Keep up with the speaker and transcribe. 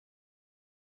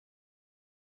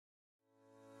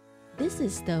This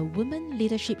is the Women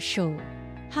Leadership Show.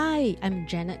 Hi, I'm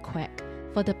Janet Quack.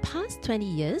 For the past 20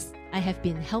 years, I have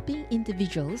been helping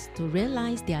individuals to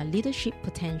realize their leadership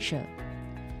potential.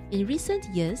 In recent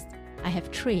years, I have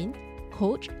trained,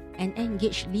 coached, and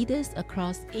engaged leaders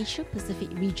across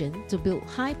Asia-Pacific region to build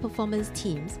high-performance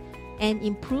teams and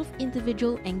improve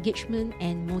individual engagement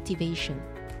and motivation.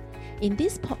 In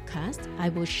this podcast, I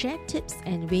will share tips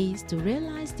and ways to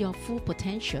realize your full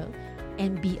potential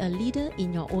and be a leader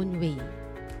in your own way.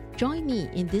 Join me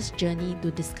in this journey to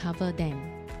discover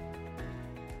them.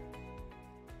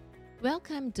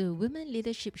 Welcome to Women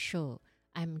Leadership Show.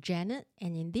 I'm Janet,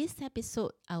 and in this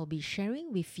episode, I'll be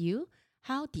sharing with you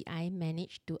how did I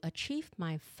manage to achieve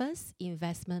my first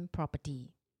investment property.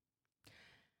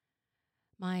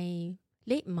 My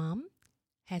late mom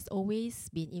has always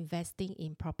been investing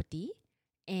in property,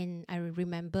 and I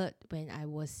remembered when I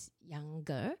was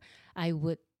younger, I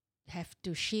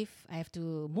have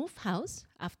to move house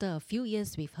after a few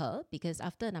years with her, because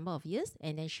after a number of years,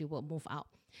 and then she will move out,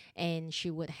 and she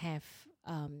would have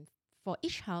for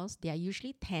each house there are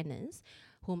usually tenants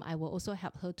whom I will also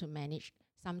help her to manage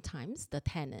sometimes the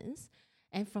tenants.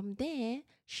 And from there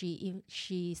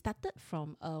she started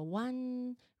from a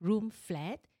one room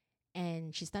flat,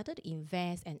 and she started to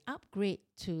invest and upgrade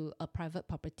to a private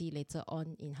property later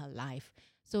on in her life.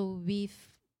 So with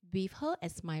her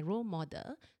as my role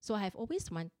model, so I have always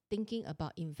been thinking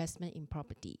about investment in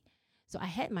property. So I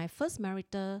had my first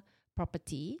marital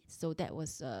property, so that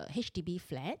was a HDB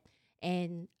flat,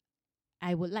 and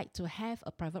I would like to have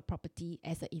a private property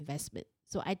as an investment.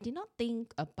 So I did not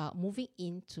think about moving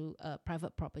into a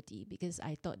private property, because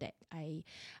I thought that I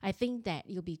think that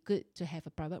it will be good to have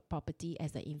a private property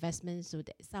as an investment, so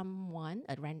that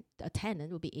a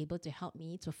tenant will be able to help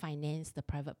me to finance the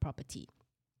private property.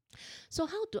 So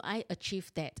how do I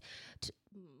achieve that?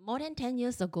 More than 10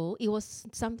 years ago, it was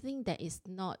something that is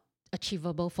not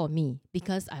achievable for me,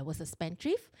 because I was a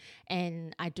spendthrift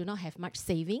and I do not have much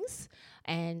savings,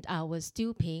 and I was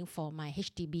still paying for my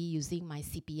HDB using my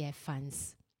CPF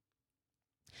funds.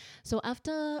 So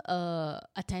after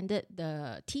attended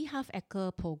the T. Harv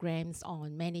Eker programs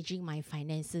on managing my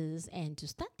finances and to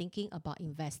start thinking about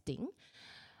investing,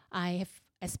 I have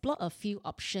explored a few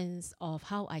options of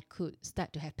how I could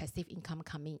start to have passive income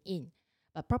coming in.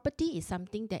 But property is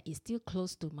something that is still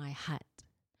close to my heart.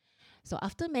 So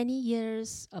after many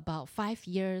years, about 5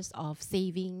 years of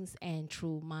savings, and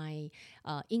through my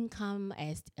income,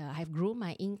 as I have grown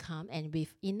my income, and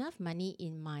with enough money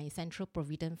in my Central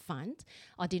Provident Fund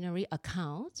ordinary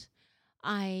account,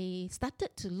 I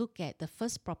started to look at the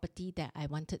first property that I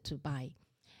wanted to buy.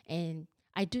 And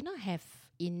I do not have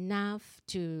enough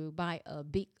to buy a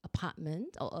big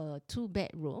apartment or a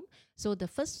 2-bedroom. So the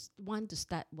first one to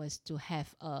start was to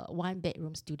have a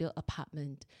 1-bedroom studio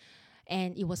apartment.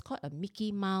 And it was called a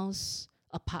Mickey Mouse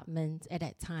apartment at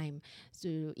that time.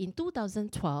 So in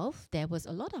 2012, there was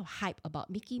a lot of hype about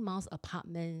Mickey Mouse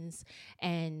apartments,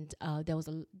 and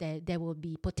there will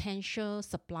be potential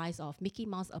supplies of Mickey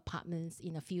Mouse apartments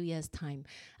in a few years' time.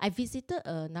 I visited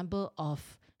a number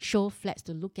of show flats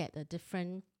to look at the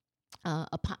different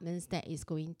apartments they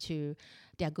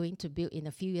are going to build in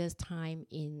a few years' time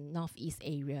in Northeast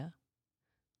area.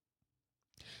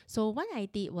 So what I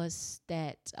did was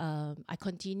that I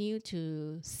continue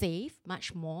to save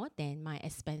much more than my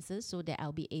expenses, so that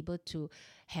I'll be able to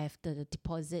have the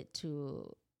deposit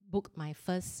to book my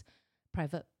first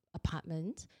private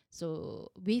apartment.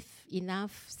 So with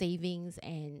enough savings,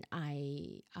 and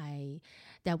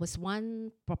there was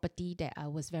one property that I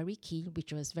was very keen,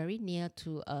 which was very near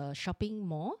to a shopping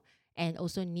mall and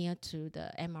also near to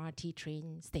the MRT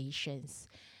train stations.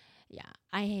 Yeah,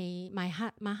 my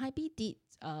hubby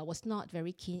was not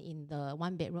very keen in the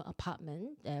 1-bedroom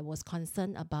apartment. Was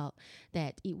concerned about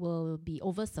that it will be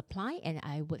oversupply, and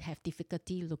I would have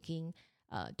difficulty looking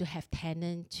to have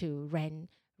tenant to rent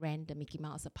the Mickey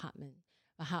Mouse apartment.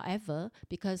 However,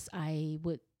 because I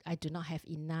do not have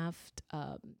enough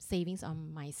savings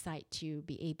on my side to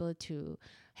be able to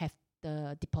have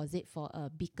the deposit for a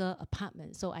bigger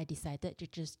apartment, so I decided to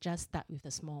just start with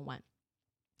the small one.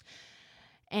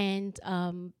 And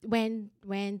when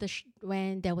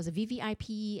there was a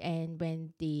VVIP, and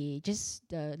when they just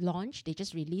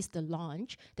released the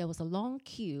launch, there was a long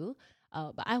queue.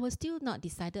 But I was still not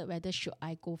decided whether should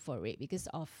I go for it, because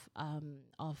of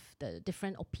the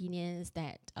different opinions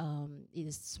that it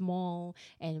is small,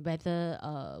 and whether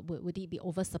would it be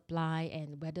oversupply,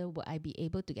 and whether would I be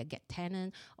able to get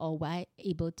tenant, or would I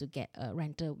able to get a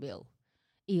rental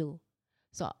yield.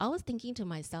 So I was thinking to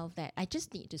myself that I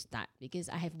just need to start because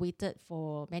I have waited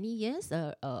for many years,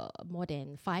 more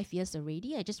than 5 years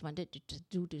already. I just wanted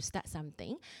to start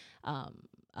something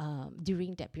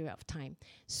during that period of time.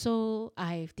 So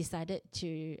I've decided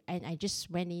to, and I just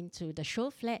went into the show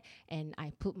flat and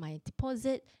I put my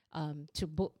deposit to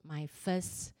book my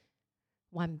first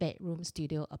 1 bedroom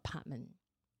studio apartment.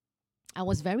 I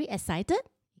was very excited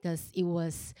because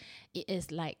it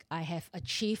is like I have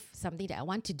achieved something that I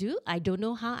want to do. I don't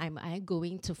know how I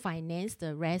going to finance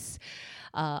the rest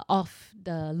of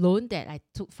the loan that I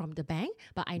took from the bank,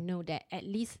 but I know that at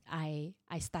least I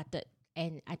started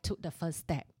and I took the first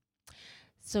step.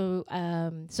 So I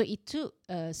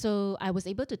was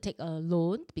able to take a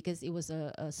loan because it was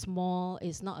a small,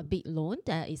 it's not a big loan,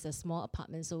 it's a small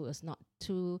apartment, so it was not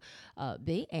too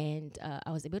big, and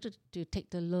I was able to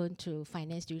take the loan to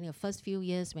finance during the first few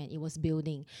years when it was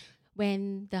building.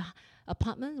 When the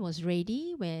apartment was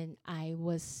ready, when I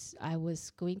was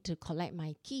going to collect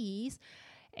my keys,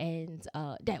 and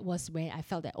that was when I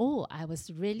felt that, oh, I was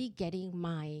really getting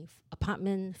my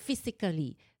apartment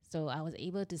physically. So I was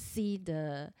able to see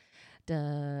the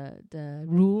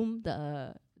room,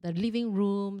 the living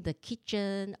room, the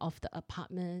kitchen of the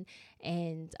apartment,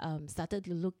 and started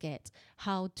to look at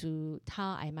how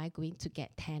am I going to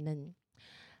get tenant.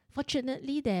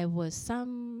 Fortunately, there was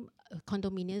some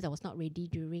condominiums that was not ready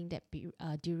during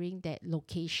that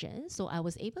location, so I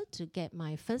was able to get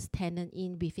my first tenant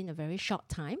in within a very short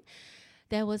time.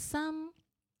 There was some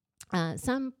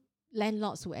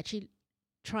landlords who actually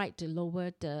tried to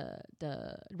lower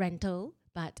the rental,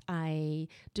 but I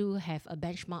do have a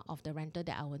benchmark of the rental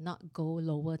that I will not go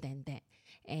lower than that.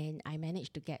 And I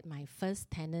managed to get my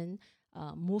first tenant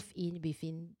move in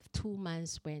within 2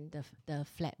 months when the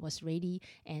flat was ready,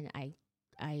 and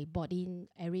I bought in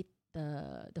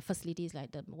the facilities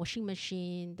like the washing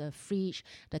machine, the fridge,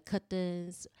 the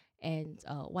curtains, and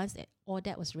once all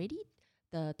that was ready,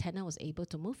 the tenant was able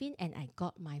to move in, and I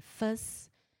got my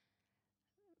first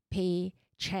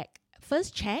check,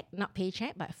 not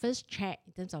paycheck, but first check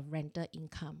in terms of rental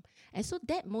income. And so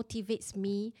that motivates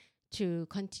me to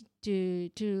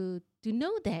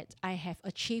know that I have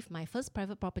achieved my first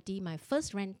private property, my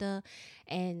first renter,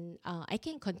 and I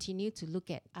can continue to look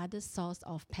at other source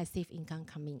of passive income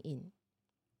coming in.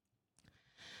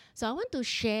 So I want to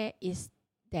share is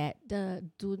that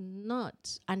do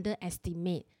not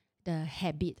underestimate the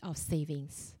habit of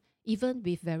savings, even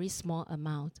with very small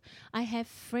amount. I have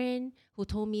friends who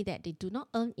told me that they do not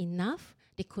earn enough,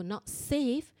 they could not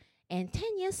save, and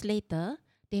 10 years later,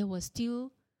 they were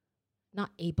still not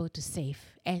able to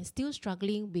save and still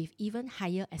struggling with even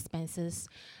higher expenses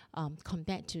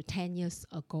compared to 10 years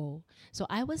ago. So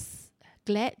I was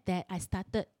glad that I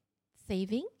started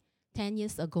saving 10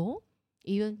 years ago,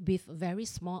 even with a very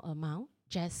small amount,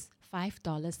 just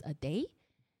 $5 a day.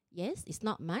 Yes, it's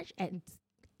not much. And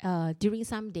during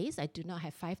some days, I do not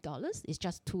have $5. It's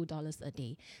just $2 a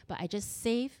day. But I just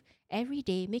save every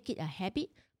day, make it a habit,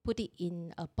 put it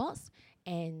in a box,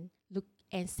 and look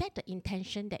and set the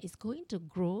intention that it's going to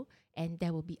grow, and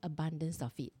there will be abundance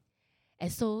of it. And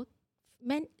so,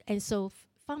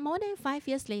 for more than 5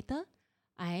 years later,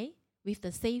 with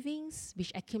the savings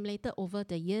which accumulated over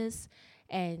the years,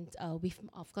 and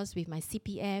of course with my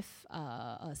CPF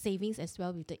savings as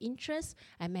well with the interest,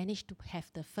 I managed to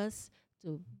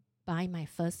buy my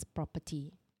first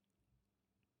property.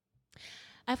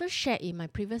 I first shared in my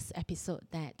previous episode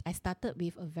that I started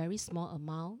with a very small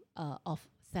amount of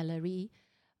salary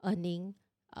earning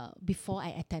before I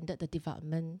attended the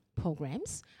development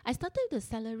programs. I started with a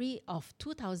salary of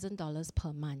 $2,000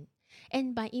 per month.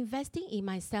 And by investing in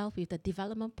myself with the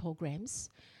development programs,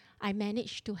 I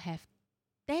managed to have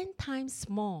 10 times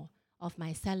more of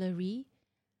my salary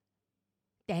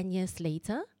 10 years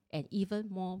later, and even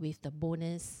more with the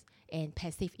bonus and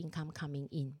passive income coming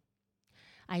in.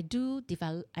 I do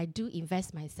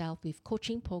invest myself with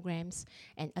coaching programs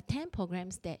and attend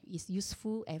programs that is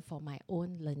useful and for my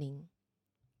own learning.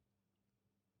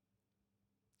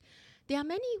 There are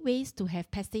many ways to have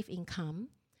passive income,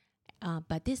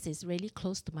 but this is really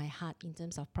close to my heart in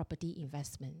terms of property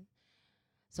investment.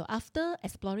 So after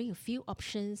exploring a few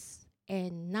options,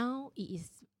 and now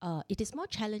it is more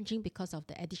challenging because of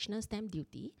the additional stamp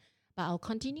duty, but I'll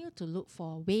continue to look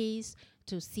for ways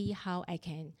to see how I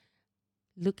can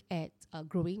look at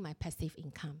growing my passive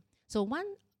income. So one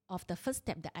of the first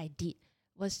step that I did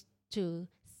was to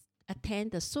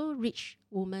attend the So Rich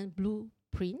Woman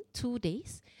Blueprint 2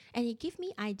 days, and it gave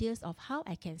me ideas of how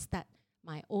I can start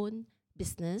my own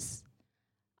business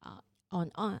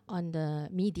on the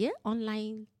media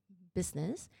online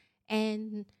business,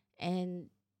 and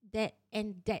that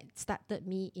started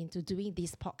me into doing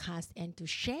this podcast and to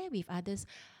share with others,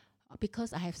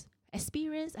 because I have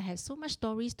experience, I have so much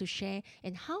stories to share,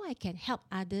 and how I can help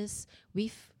others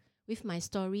with my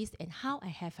stories and how I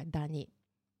have done it.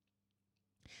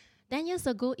 10 years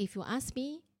ago, if you ask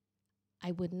me,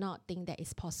 I would not think that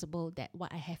it's possible that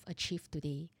what I have achieved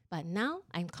today. But now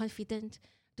I'm confident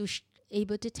to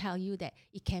able to tell you that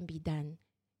it can be done.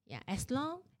 Yeah, as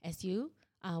long as you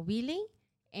are willing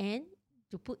and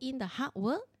to put in the hard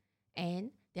work,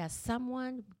 and there's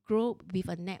someone grow with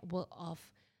a network of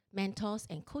mentors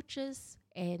and coaches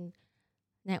and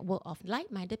network of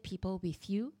like-minded people with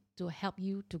you to help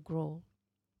you to grow.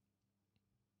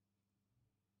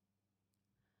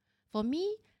 For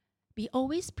me, be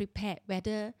always prepared,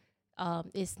 whether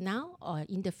it's now or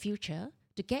in the future,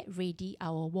 to get ready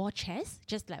our war chest,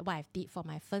 just like what I did for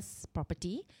my first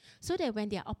property, so that when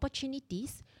there are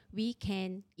opportunities, we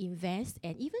can invest.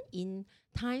 And even in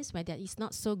times where that is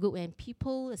not so good, when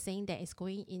people are saying that it's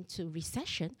going into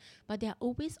recession, but there are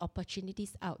always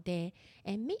opportunities out there,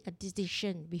 and make a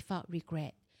decision without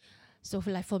regret. So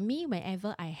for me,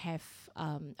 whenever I have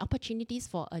opportunities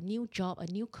for a new job, a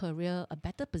new career, a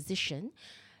better position,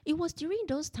 it was during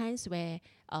those times where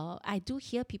I do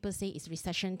hear people say it's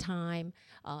recession time,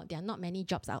 there are not many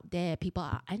jobs out there, people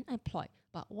are unemployed.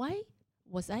 But why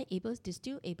was I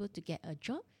still able to get a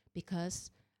job?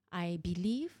 Because I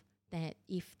believe that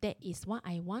if that is what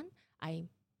I want, I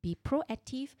be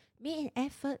proactive, make an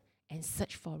effort, and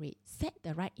search for it. Set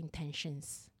the right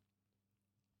intentions.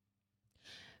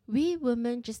 We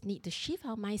women just need to shift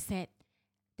our mindset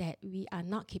that we are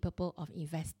not capable of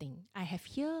investing. I have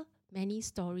heard many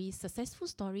stories, successful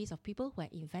stories of people who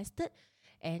have invested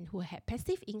and who had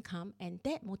passive income, and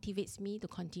that motivates me to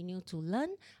continue to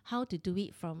learn how to do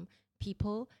it from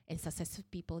people and successful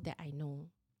people that I know.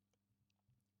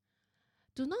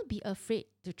 Do not be afraid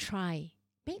to try.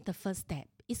 Make the first step.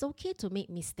 It's okay to make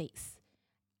mistakes.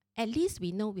 At least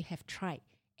we know we have tried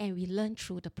and we learn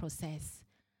through the process.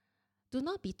 Do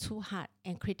not be too hard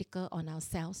and critical on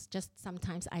ourselves. Just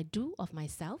sometimes I do of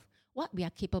myself what we are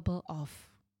capable of.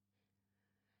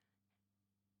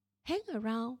 Hang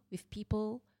around with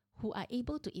people who are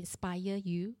able to inspire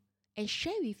you and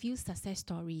share with you success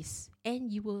stories,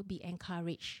 and you will be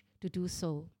encouraged to do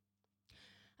so.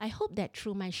 I hope that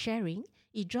through my sharing,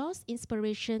 it draws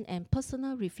inspiration and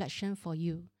personal reflection for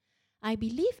you. I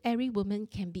believe every woman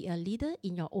can be a leader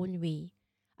in your own way.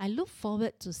 I look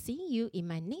forward to seeing you in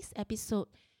my next episode,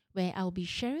 where I'll be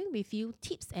sharing with you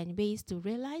tips and ways to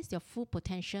realize your full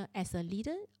potential as a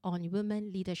leader on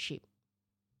women leadership.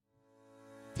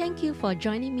 Thank you for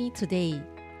joining me today.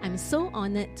 I'm so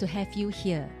honored to have you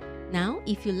here. Now,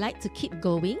 if you'd like to keep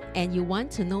going and you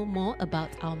want to know more about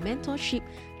our mentorship,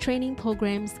 training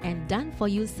programs, and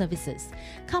done-for-you services,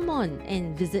 come on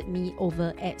and visit me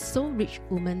over at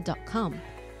soulrichwoman.com.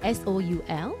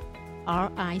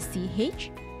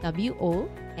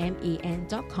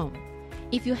 SOULRICHWOMAN.com.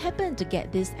 If you happen to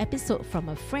get this episode from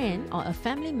a friend or a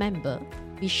family member,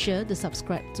 be sure to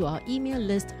subscribe to our email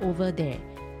list over there,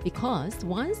 because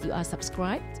once you are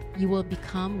subscribed, you will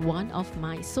become one of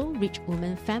my Soul Rich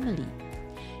Woman family.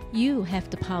 You have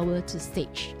the power to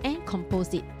stage and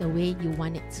compose it the way you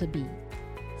want it to be.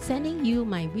 Sending you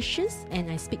my wishes, and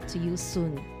I speak to you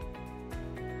soon.